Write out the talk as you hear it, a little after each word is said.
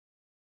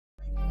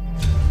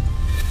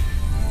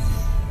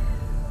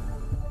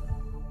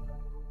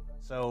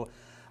So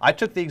I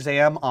took the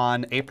exam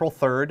on April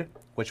 3rd,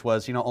 which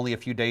was, only a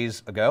few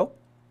days ago.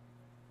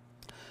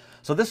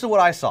 So this is what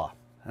I saw,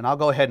 and I'll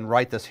go ahead and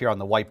write this here on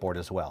the whiteboard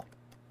as well.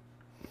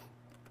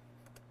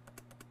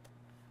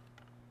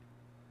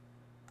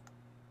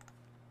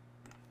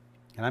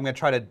 And I'm going to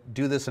try to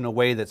do this in a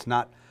way that's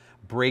not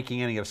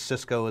breaking any of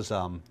Cisco's,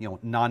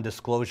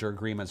 non-disclosure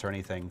agreements or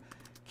anything.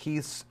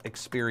 Keith's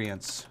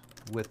experience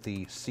with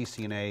the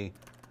CCNA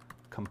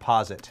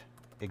composite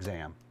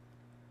exam.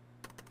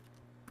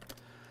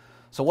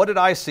 So what did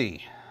I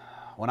see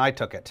when I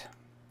took it?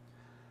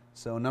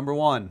 So number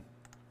one,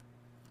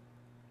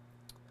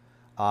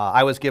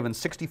 I was given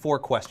 64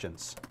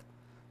 questions.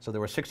 So there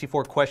were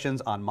 64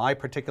 questions on my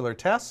particular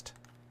test.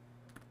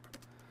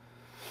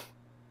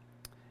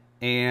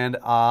 And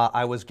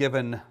I was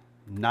given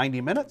 90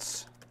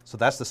 minutes. So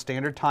that's the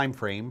standard time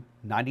frame,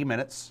 90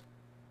 minutes.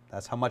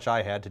 That's how much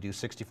I had to do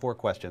 64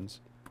 questions.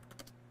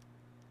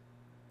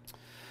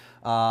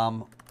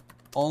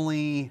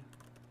 Only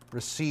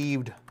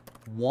received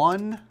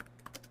one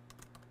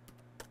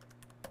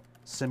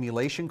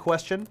simulation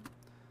question.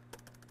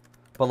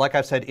 But like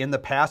I've said, in the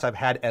past, I've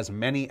had as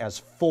many as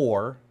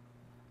 4,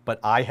 but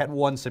I had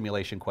one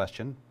simulation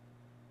question.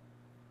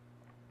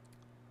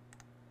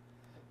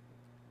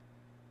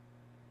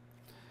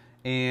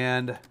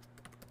 And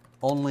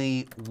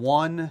only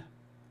one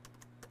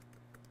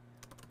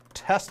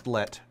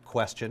testlet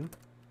question.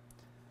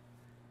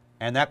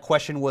 And that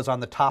question was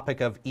on the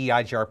topic of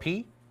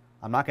EIGRP.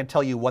 I'm not going to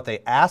tell you what they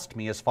asked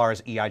me as far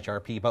as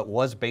EIGRP, but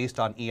was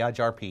based on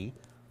EIGRP.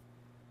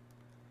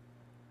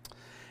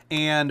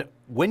 And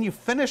when you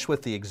finish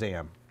with the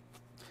exam,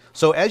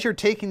 so as you're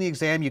taking the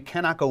exam, you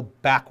cannot go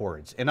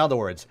backwards. In other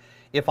words,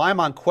 if I'm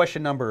on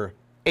question number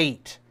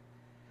 8,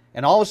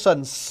 and all of a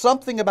sudden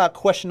something about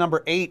question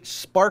number 8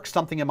 sparks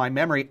something in my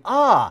memory,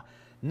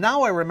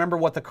 now I remember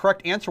what the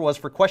correct answer was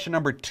for question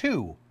number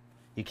 2.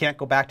 You can't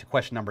go back to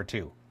question number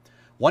 2.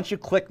 Once you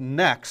click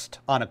next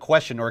on a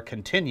question or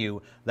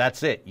continue,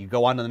 that's it. You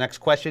go on to the next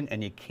question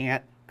and you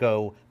can't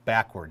go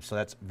backwards. So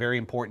that's very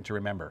important to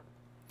remember.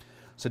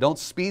 So don't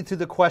speed through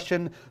the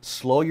question,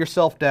 slow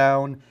yourself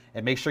down,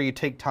 and make sure you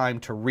take time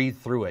to read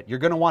through it. You're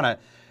going to want to,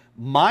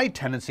 my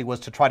tendency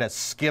was to try to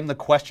skim the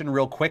question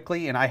real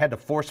quickly, and I had to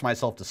force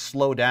myself to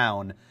slow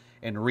down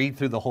and read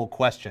through the whole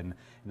question.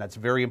 And that's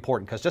very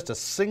important because just a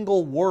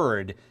single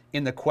word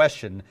in the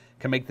question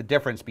can make the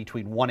difference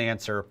between one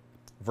answer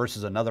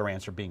versus another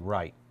answer being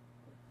right.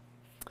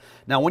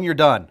 Now, when you're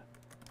done,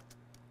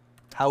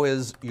 how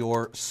is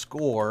your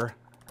score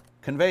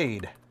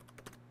conveyed?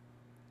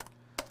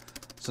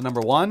 So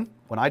number one,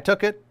 when I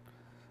took it,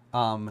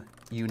 I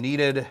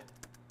needed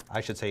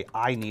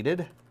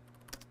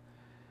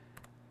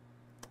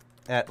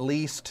at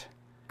least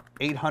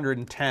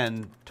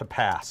 810 to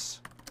pass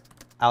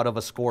out of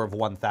a score of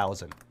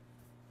 1,000.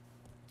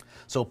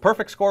 So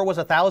perfect score was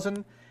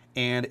 1,000,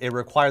 and it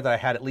required that I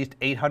had at least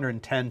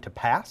 810 to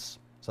pass.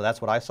 So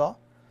that's what I saw.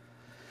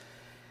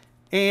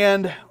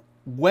 And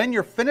when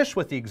you're finished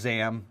with the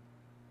exam,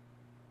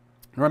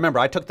 remember,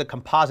 I took the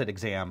composite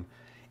exam.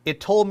 It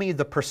told me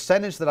the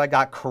percentage that I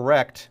got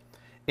correct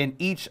in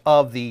each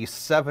of the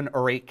 7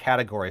 or 8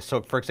 categories.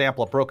 So for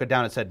example, it broke it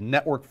down. It said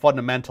network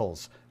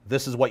fundamentals.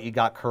 This is what you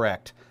got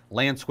correct.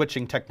 LAN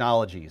switching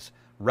technologies,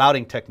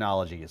 routing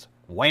technologies,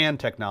 WAN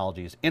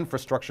technologies,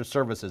 infrastructure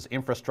services,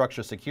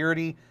 infrastructure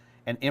security,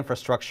 and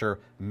infrastructure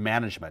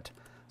management.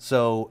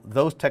 So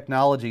those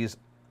technologies,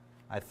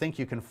 I think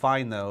you can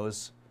find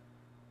those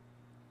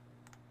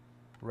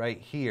right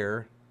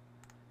here.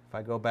 If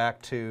I go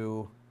back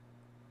to,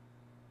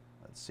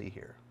 let's see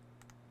here,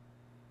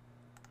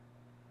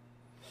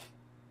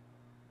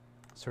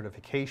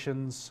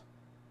 certifications,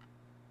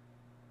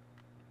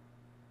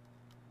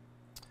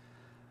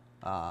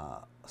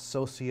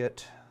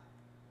 associate,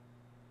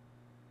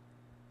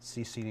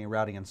 CCNA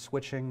routing and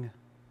switching,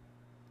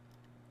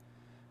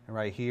 and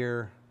right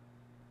here.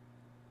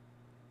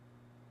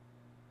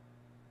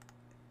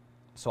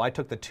 So I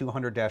took the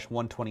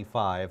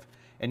 200-125,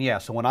 and yeah,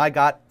 so when I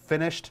got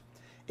finished,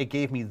 it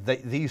gave me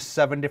these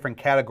 7 different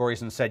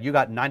categories and said, you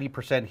got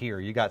 90%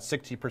 here, you got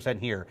 60%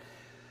 here.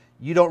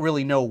 You don't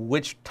really know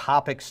which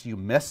topics you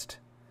missed,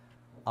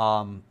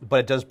 but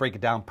it does break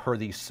it down per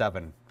these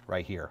 7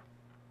 right here.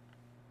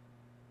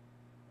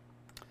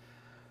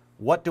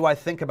 What do I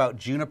think about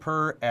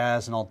Juniper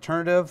as an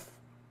alternative?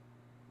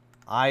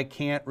 I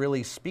can't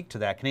really speak to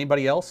that. Can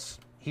anybody else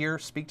here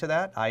speak to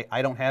that?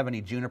 I don't have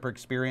any Juniper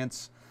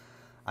experience.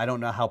 I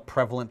don't know how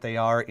prevalent they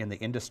are in the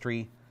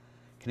industry.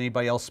 Can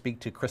anybody else speak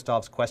to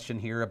Christoph's question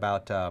here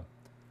about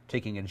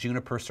taking a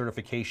Juniper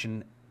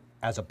certification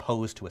as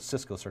opposed to a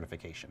Cisco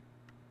certification?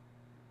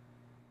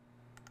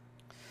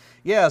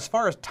 Yeah, as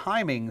far as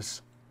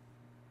timings,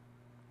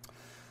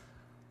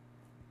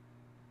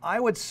 I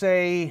would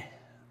say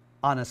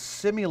on a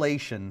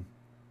simulation,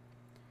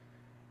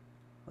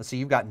 let's see,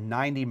 you've got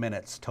 90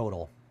 minutes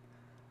total.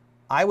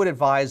 I would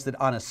advise that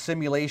on a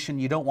simulation,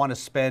 you don't want to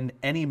spend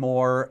any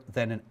more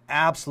than an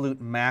absolute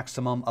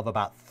maximum of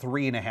about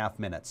 3.5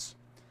 minutes.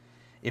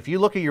 If you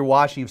look at your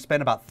watch and you've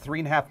spent about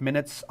 3.5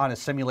 minutes on a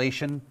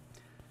simulation,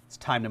 it's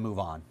time to move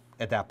on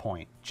at that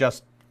point.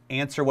 Just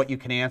answer what you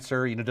can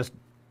answer. Just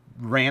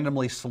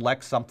randomly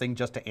select something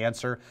just to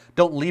answer.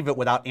 Don't leave it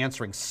without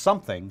answering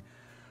something,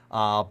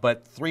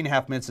 but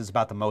 3.5 minutes is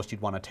about the most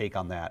you'd want to take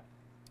on that.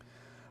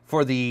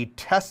 For the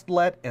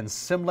testlet and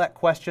simlet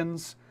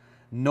questions,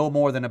 no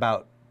more than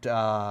about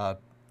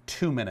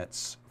 2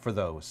 minutes for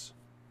those.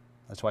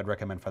 That's what I'd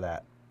recommend for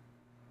that.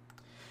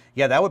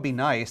 Yeah, that would be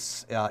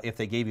nice if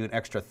they gave you an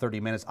extra 30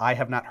 minutes. I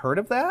have not heard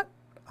of that.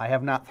 I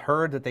have not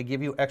heard that they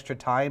give you extra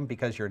time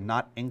because you're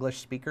not English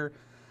speaker.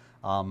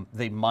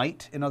 They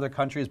might in other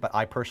countries, but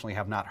I personally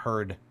have not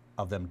heard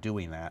of them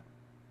doing that.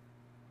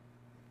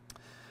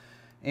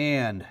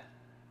 And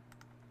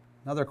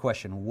another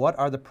question, what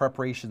are the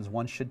preparations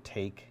one should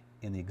take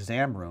in the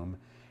exam room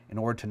in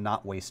order to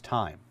not waste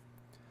time?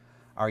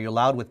 Are you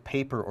allowed with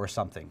paper or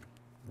something?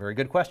 Very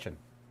good question.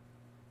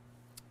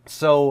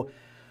 So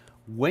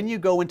when you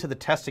go into the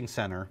testing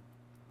center,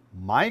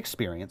 my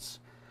experience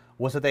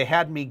was that they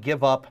had me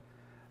give up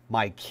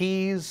my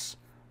keys,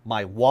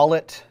 my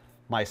wallet,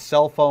 my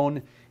cell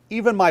phone,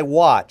 even my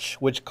watch,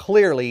 which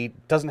clearly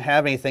doesn't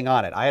have anything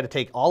on it. I had to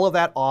take all of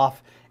that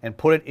off and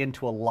put it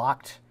into a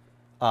locked,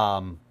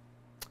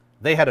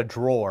 they had a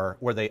drawer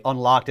where they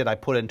unlocked it. I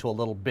put it into a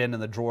little bin in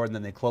the drawer and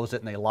then they closed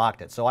it and they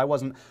locked it. So I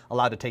wasn't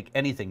allowed to take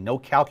anything, no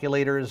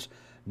calculators,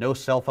 no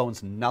cell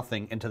phones,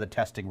 nothing into the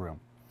testing room.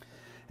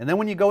 And then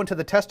when you go into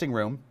the testing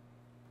room,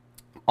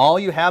 all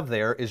you have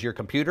there is your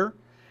computer,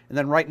 and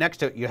then right next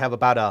to it you have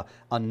about a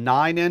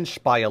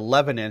 9-inch by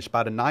 11-inch,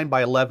 about a 9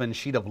 by 11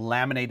 sheet of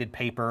laminated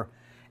paper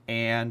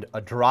and a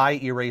dry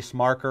erase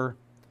marker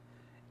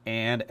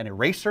and an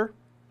eraser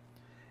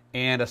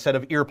and a set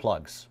of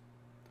earplugs.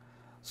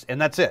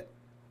 And that's it.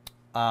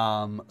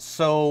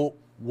 So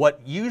what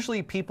I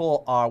usually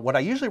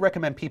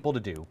recommend people to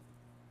do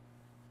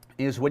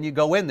is when you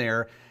go in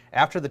there,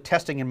 after the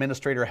testing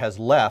administrator has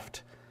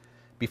left,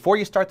 before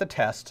you start the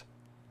test,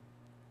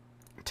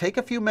 take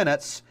a few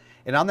minutes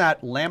and on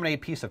that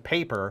laminated piece of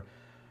paper,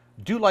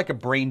 do like a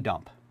brain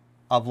dump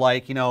of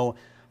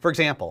for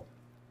example,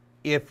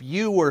 if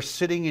you were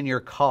sitting in your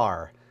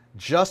car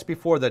just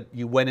before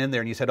you went in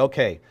there and you said,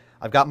 okay,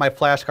 I've got my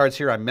flashcards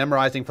here, I'm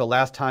memorizing for the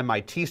last time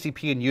my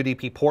TCP and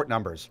UDP port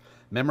numbers.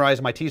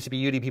 Memorize my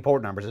TCP UDP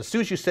port numbers. As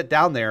soon as you sit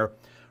down there,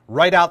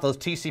 write out those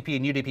TCP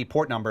and UDP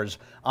port numbers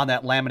on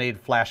that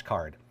laminated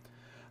flashcard.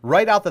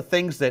 Write out the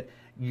things that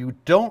you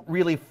don't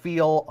really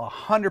feel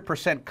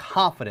 100%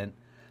 confident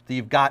that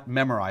you've got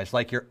memorized,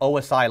 like your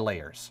OSI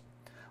layers,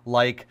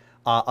 like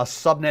a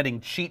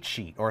subnetting cheat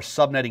sheet or a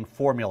subnetting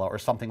formula or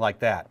something like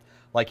that,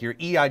 like your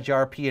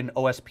EIGRP and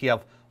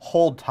OSPF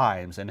hold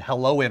times and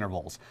hello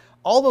intervals.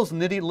 All those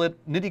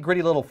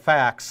nitty-gritty little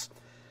facts,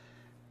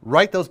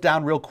 write those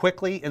down real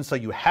quickly, and so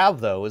you have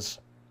those,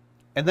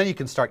 and then you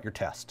can start your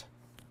test.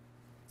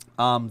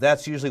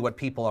 That's usually what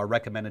people are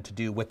recommended to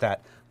do with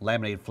that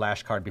laminated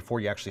flashcard before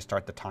you actually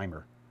start the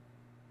timer.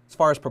 As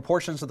far as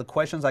proportions of the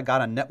questions I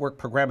got on network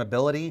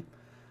programmability,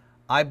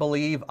 I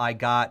believe I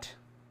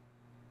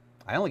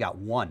only got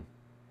one.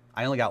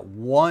 I only got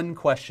one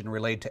question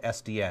related to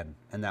SDN,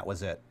 and that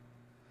was it.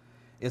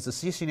 Is the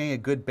CCNA a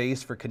good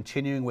base for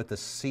continuing with the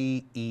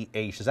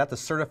CEH? Is that the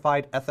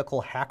Certified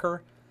Ethical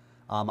Hacker?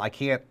 I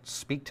can't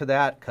speak to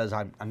that because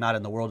I'm not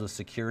in the world of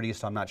security,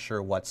 so I'm not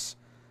sure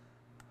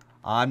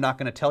I'm not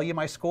going to tell you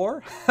my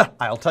score.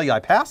 I'll tell you I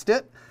passed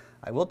it.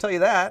 I will tell you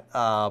that,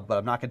 but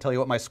I'm not going to tell you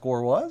what my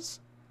score was.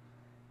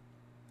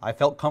 I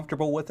felt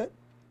comfortable with it.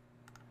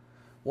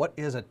 What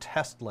is a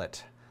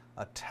testlet?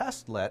 A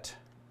testlet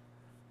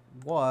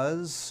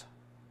was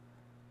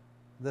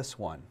this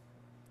one.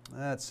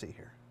 Let's see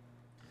here.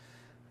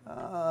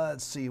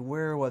 Let's see,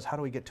 how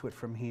do we get to it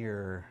from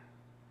here?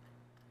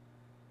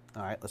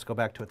 All right, let's go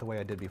back to it the way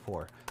I did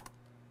before.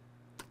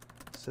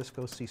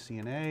 Cisco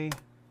CCNA.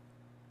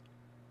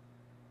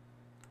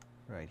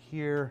 Right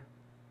here.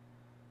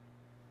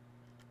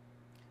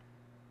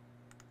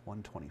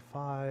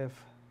 125.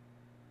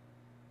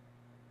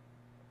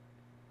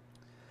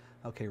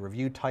 Okay,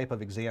 review type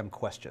of exam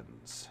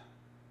questions.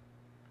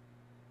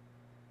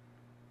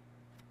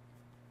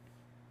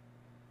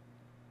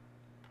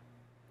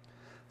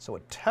 So a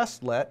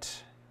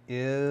testlet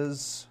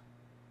is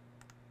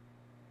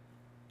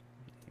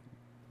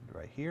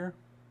right here.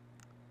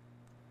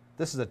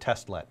 This is a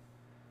testlet.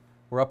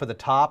 We're up at the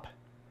top.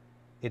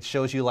 It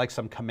shows you like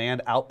some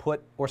command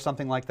output or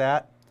something like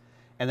that.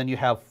 And then you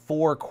have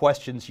 4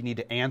 questions you need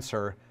to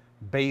answer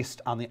based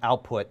on the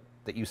output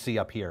that you see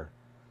up here.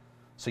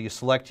 So you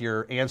select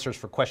your answers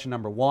for question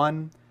number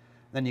 1,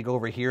 then you go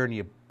over here and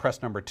you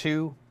press number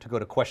 2 to go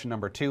to question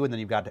number 2, and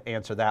then you've got to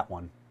answer that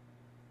one.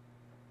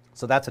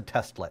 So that's a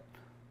testlet.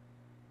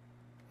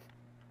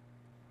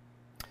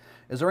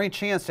 Is there any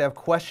chance to have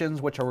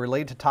questions which are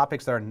related to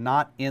topics that are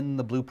not in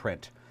the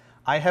blueprint?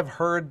 I have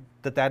heard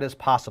that that is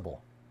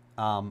possible.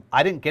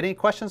 I didn't get any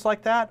questions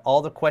like that.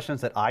 All the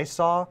questions that I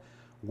saw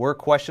were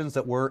questions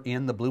that were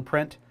in the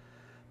blueprint.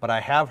 but I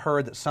have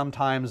heard that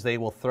sometimes they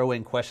will throw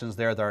in questions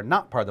there that are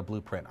not part of the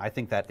blueprint. I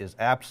think that is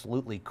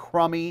absolutely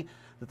crummy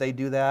that they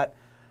do that,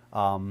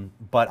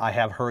 but I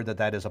have heard that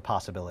that is a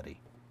possibility.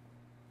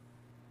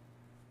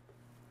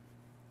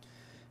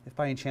 If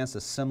by any chance the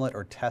Simlet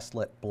or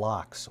Testlet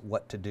blocks,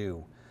 what to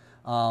do?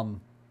 I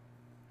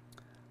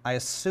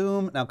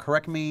assume, now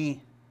correct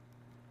me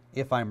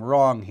if I'm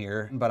wrong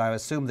here, but I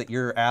assume that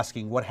you're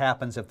asking what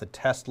happens if the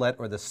Testlet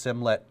or the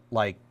Simlet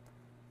like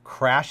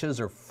crashes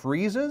or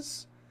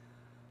freezes?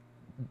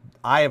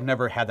 I have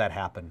never had that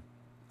happen.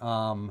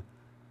 And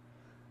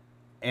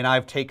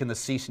I've taken the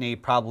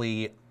CCNA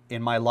probably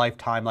in my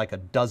lifetime like a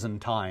dozen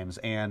times,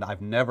 and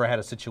I've never had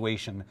a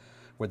situation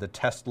where the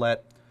Testlet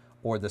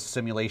or the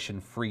simulation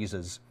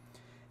freezes.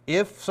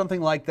 If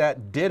something like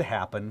that did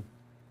happen,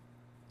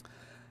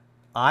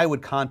 I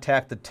would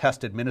contact the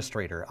test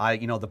administrator,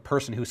 the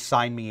person who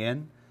signed me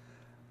in.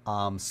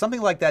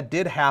 Something like that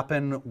did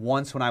happen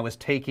once when I was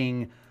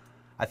taking,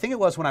 I think it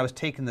was when I was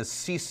taking the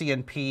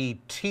CCNP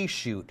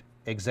T-Shoot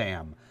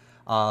exam.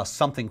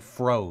 Something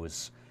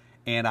froze,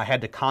 and I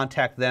had to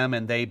contact them,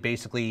 and they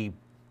basically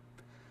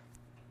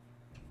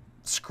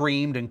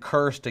screamed and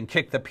cursed and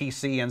kicked the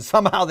PC, and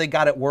somehow they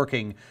got it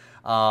working.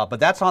 But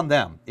that's on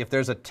them. If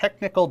there's a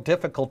technical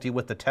difficulty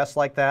with the test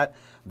like that,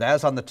 that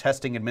is on the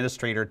testing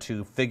administrator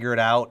to figure it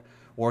out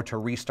or to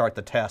restart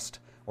the test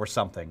or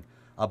something.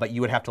 But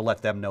you would have to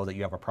let them know that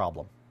you have a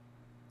problem.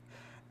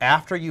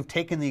 After you've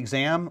taken the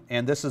exam,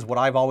 and this is what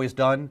I've always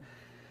done,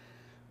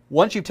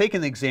 once you've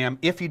taken the exam,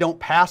 if you don't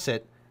pass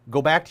it,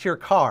 go back to your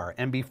car,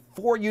 and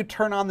before you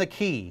turn on the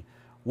key,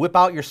 whip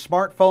out your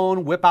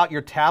smartphone, whip out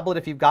your tablet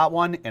if you've got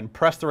one, and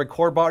press the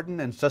record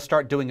button and just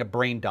start doing a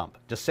brain dump.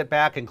 Just sit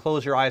back and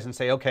close your eyes and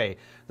say, okay,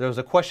 there was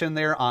a question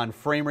there on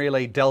frame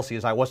relay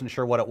Delsius. I wasn't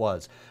sure what it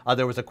was.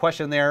 There was a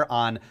question there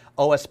on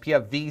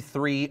OSPF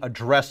v3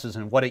 addresses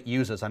and what it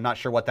uses. I'm not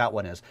sure what that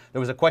one is. There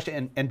was a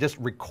question, and just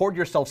record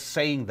yourself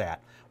saying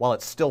that while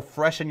it's still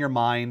fresh in your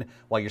mind,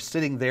 while you're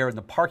sitting there in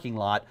the parking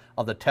lot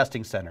of the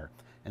testing center.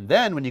 And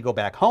then when you go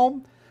back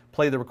home,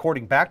 play the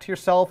recording back to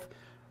yourself,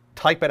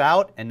 type it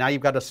out, and now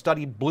you've got a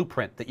study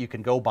blueprint that you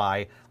can go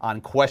by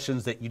on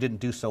questions that you didn't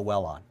do so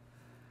well on.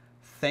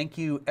 Thank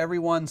you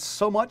everyone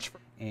so much,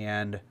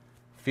 and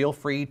feel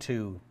free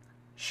to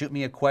shoot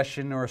me a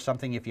question or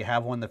something if you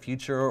have one in the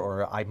future,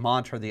 or I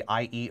monitor the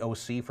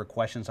IEOC for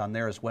questions on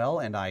there as well,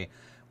 and I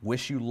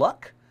wish you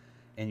luck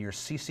in your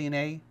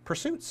CCNA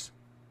pursuits.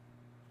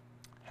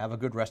 Have a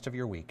good rest of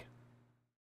your week.